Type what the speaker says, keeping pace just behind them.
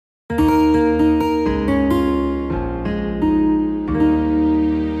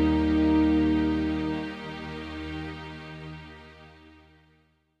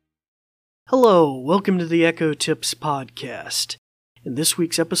Hello, welcome to the Echo Tips Podcast. In this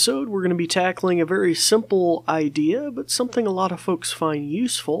week's episode, we're going to be tackling a very simple idea, but something a lot of folks find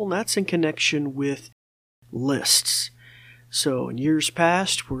useful, and that's in connection with lists. So in years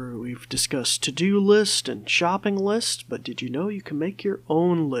past, we've discussed to-do list and shopping list, but did you know you can make your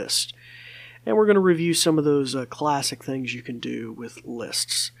own list? And we're going to review some of those classic things you can do with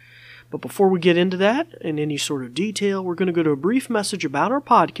lists. But before we get into that, in any sort of detail, we're going to go to a brief message about our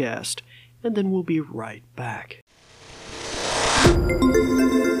podcast, and then we'll be right back.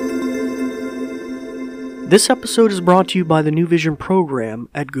 This episode is brought to you by the New Vision program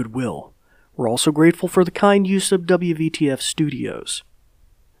at Goodwill. We're also grateful for the kind use of WVTF Studios.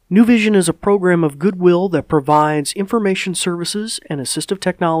 New Vision is a program of Goodwill that provides information services and assistive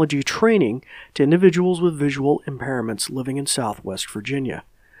technology training to individuals with visual impairments living in Southwest Virginia.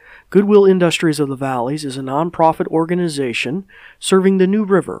 Goodwill Industries of the Valleys is a nonprofit organization serving the New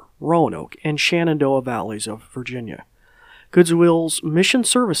River, Roanoke, and Shenandoah Valleys of Virginia. Goodwill's mission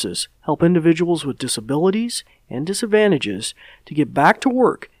services help individuals with disabilities and disadvantages to get back to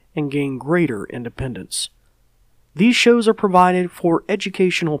work and gain greater independence. These shows are provided for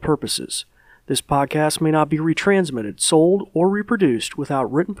educational purposes. This podcast may not be retransmitted, sold, or reproduced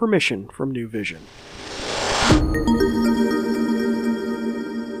without written permission from New Vision.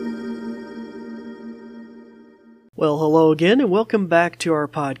 Well, hello again, and welcome back to our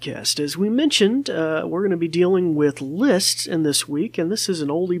podcast. As we mentioned, we're going to be dealing with lists in this week, and this is an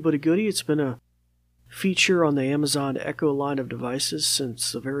oldie but a goodie. It's been a feature on the Amazon Echo line of devices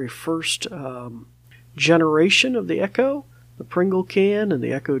since the very first generation of the Echo, the Pringle can and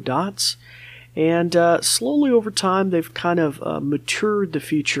the Echo Dots. And slowly over time, they've kind of matured the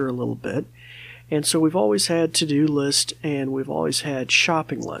feature a little bit. And so we've always had to-do list, and we've always had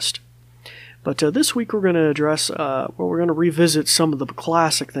shopping list. But this week we're going to address, we're going to revisit some of the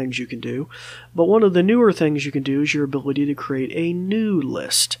classic things you can do. But one of the newer things you can do is your ability to create a new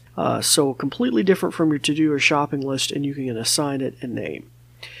list. So completely different from your to-do or shopping list, and you can assign it a name.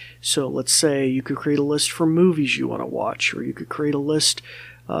 So let's say you could create a list for movies you want to watch, or you could create a list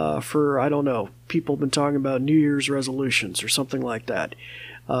for, I don't know, people have been talking about New Year's resolutions or something like that.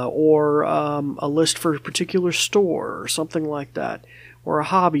 Or a list for a particular store or something like that. Or a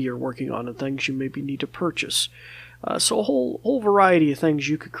hobby you're working on and things you maybe need to purchase. So a whole variety of things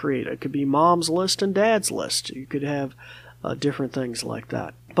you could create. It could be mom's list and dad's list. You could have different things like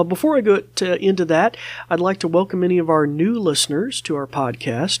that. But before I go into that, I'd like to welcome any of our new listeners to our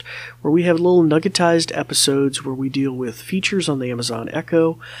podcast, where we have little nuggetized episodes where we deal with features on the Amazon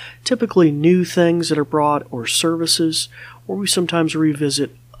Echo, typically new things that are brought or services, or we sometimes revisit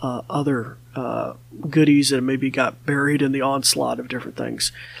other goodies that maybe got buried in the onslaught of different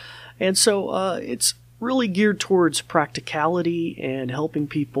things. And so it's really geared towards practicality and helping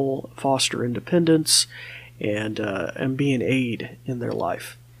people foster independence and be an aid in their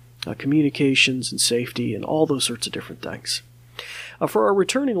life. Communications and safety and all those sorts of different things. For our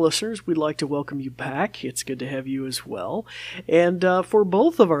returning listeners, we'd like to welcome you back. It's good to have you as well. And for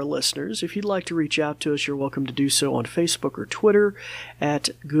both of our listeners, if you'd like to reach out to us, you're welcome to do so on Facebook or Twitter at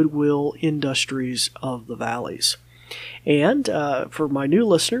Goodwill Industries of the Valleys. And for my new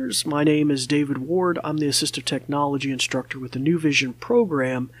listeners, my name is David Ward. I'm the Assistive Technology Instructor with the New Vision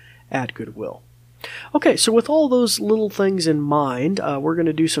program at Goodwill. Okay, so with all those little things in mind, we're going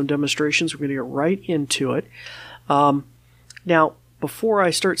to do some demonstrations. We're going to get right into it. Now, before I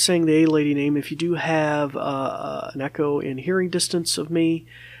start saying the A-Lady name, if you do have an Echo in hearing distance of me,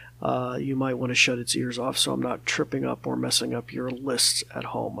 you might want to shut its ears off so I'm not tripping up or messing up your lists at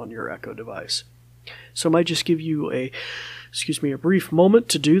home on your Echo device. So I might just give you a brief moment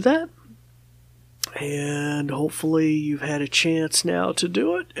to do that. And hopefully you've had a chance now to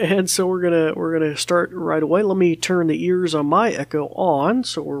do it. And so we're gonna start right away. Let me turn the ears on my Echo on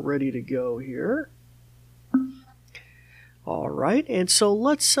so we're ready to go here. All right, and so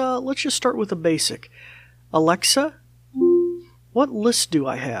let's just start with the basic. Alexa, what list do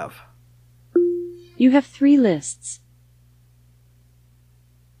I have? You have 3 lists.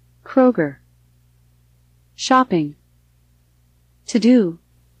 Kroger. Shopping. To-do.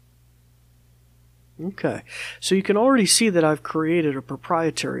 Okay, so you can already see that I've created a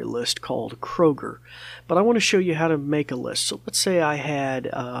proprietary list called Kroger, but I want to show you how to make a list. So let's say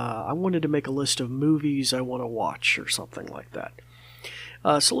I wanted to make a list of movies I want to watch or something like that.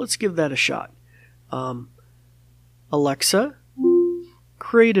 So let's give that a shot. Alexa,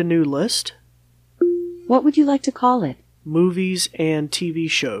 create a new list. What would you like to call it? Movies and TV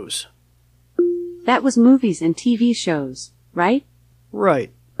shows. That was movies and TV shows, right? Right.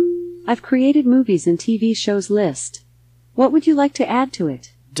 I've created movies and TV shows list. What would you like to add to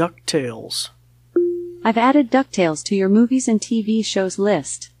it? DuckTales. I've added DuckTales to your movies and TV shows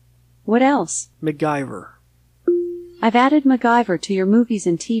list. What else? MacGyver. I've added MacGyver to your movies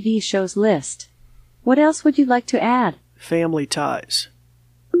and TV shows list. What else would you like to add? Family Ties.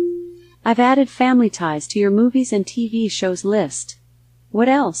 I've added Family Ties to your movies and TV shows list. What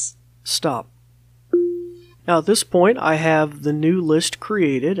else? Stop. Now at this point I have the new list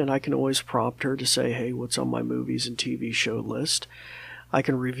created, and I can always prompt her to say, hey, what's on my movies and TV show list? I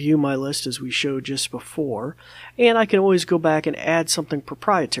can review my list as we showed just before, and I can always go back and add something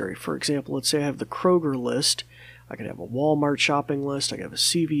proprietary. For example, let's say I have the Kroger list. I can have a Walmart shopping list. I can have a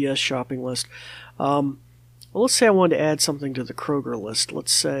CVS shopping list. Well, let's say I wanted to add something to the Kroger list.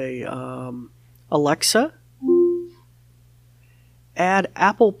 Let's say, Alexa, add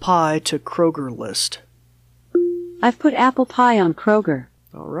apple pie to Kroger list. I've put apple pie on Kroger.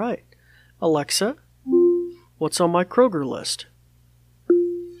 All right. Alexa, what's on my Kroger list?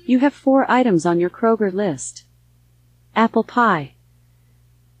 You have 4 items on your Kroger list. Apple pie,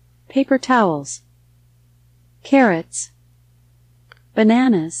 paper towels, carrots,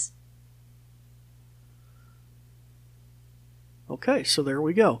 bananas. Okay, so there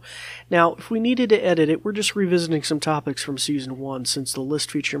we go. Now, if we needed to edit it, we're just revisiting some topics from Season 1 since the list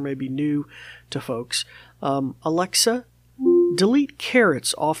feature may be new to folks. Alexa, delete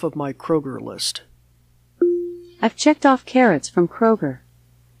carrots off of my Kroger list. I've checked off carrots from Kroger.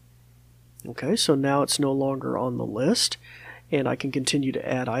 Okay, so now it's no longer on the list, and I can continue to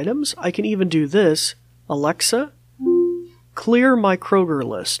add items. I can even do this. Alexa, clear my Kroger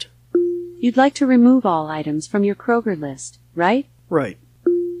list. You'd like to remove all items from your Kroger list, right? Right.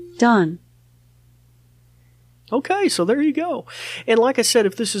 Done. Okay, so there you go. And like I said,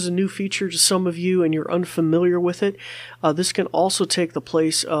 if this is a new feature to some of you and you're unfamiliar with it, this can also take the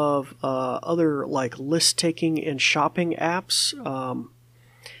place of other like list-taking and shopping apps.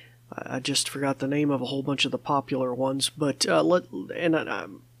 I just forgot the name of a whole bunch of the popular ones, but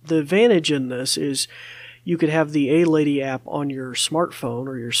the advantage in this is you could have the A-Lady app on your smartphone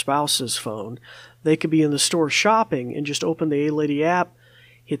or your spouse's phone. They could be in the store shopping and just open the A-Lady app,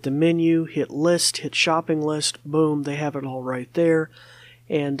 hit the menu, hit list, hit shopping list, boom, they have it all right there.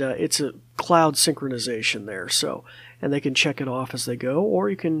 And it's a cloud synchronization there, and they can check it off as they go, or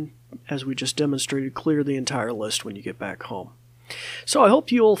you can, as we just demonstrated, clear the entire list when you get back home. So I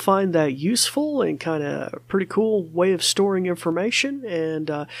hope you'll find that useful and kind of a pretty cool way of storing information. And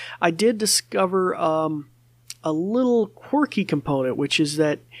I did discover a little quirky component, which is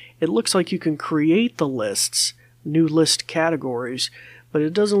that it looks like you can create the lists, new list categories, but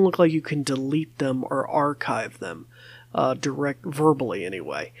it doesn't look like you can delete them or archive them verbally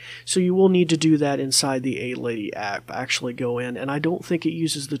anyway. So you will need to do that inside the A-Lady app. Actually go in, and I don't think it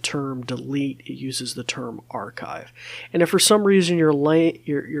uses the term delete, it uses the term archive. And if for some reason your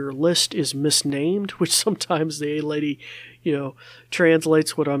list is misnamed, which sometimes the A-Lady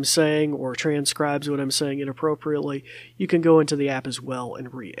translates what I'm saying or transcribes what I'm saying inappropriately, you can go into the app as well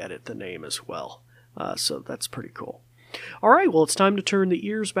and re-edit the name as well. So that's pretty cool. All right, well, it's time to turn the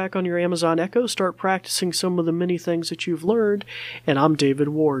ears back on your Amazon Echo, start practicing some of the many things that you've learned, and I'm David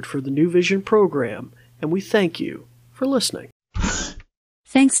Ward for the New Vision program, and we thank you for listening.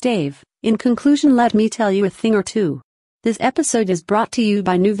 Thanks, Dave. In conclusion, let me tell you a thing or two. This episode is brought to you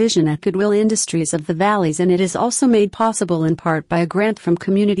by New Vision at Goodwill Industries of the Valleys, and it is also made possible in part by a grant from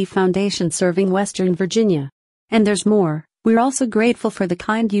Community Foundation serving Western Virginia. And there's more. We're also grateful for the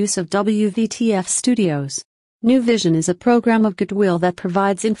kind use of WVTF Studios. New Vision is a program of Goodwill that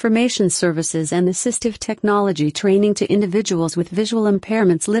provides information services and assistive technology training to individuals with visual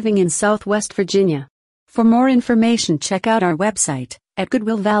impairments living in Southwest Virginia. For more information, check out our website at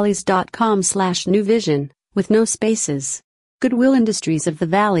goodwillvalleys.com/newvision, with no spaces. Goodwill Industries of the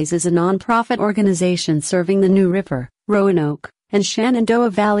Valleys is a nonprofit organization serving the New River, Roanoke, and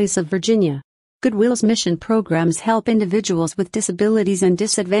Shenandoah Valleys of Virginia. Goodwill's mission programs help individuals with disabilities and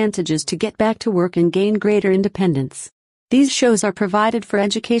disadvantages to get back to work and gain greater independence. These shows are provided for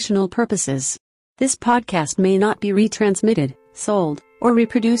educational purposes. This podcast may not be retransmitted, sold, or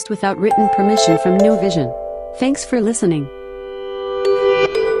reproduced without written permission from New Vision. Thanks for listening.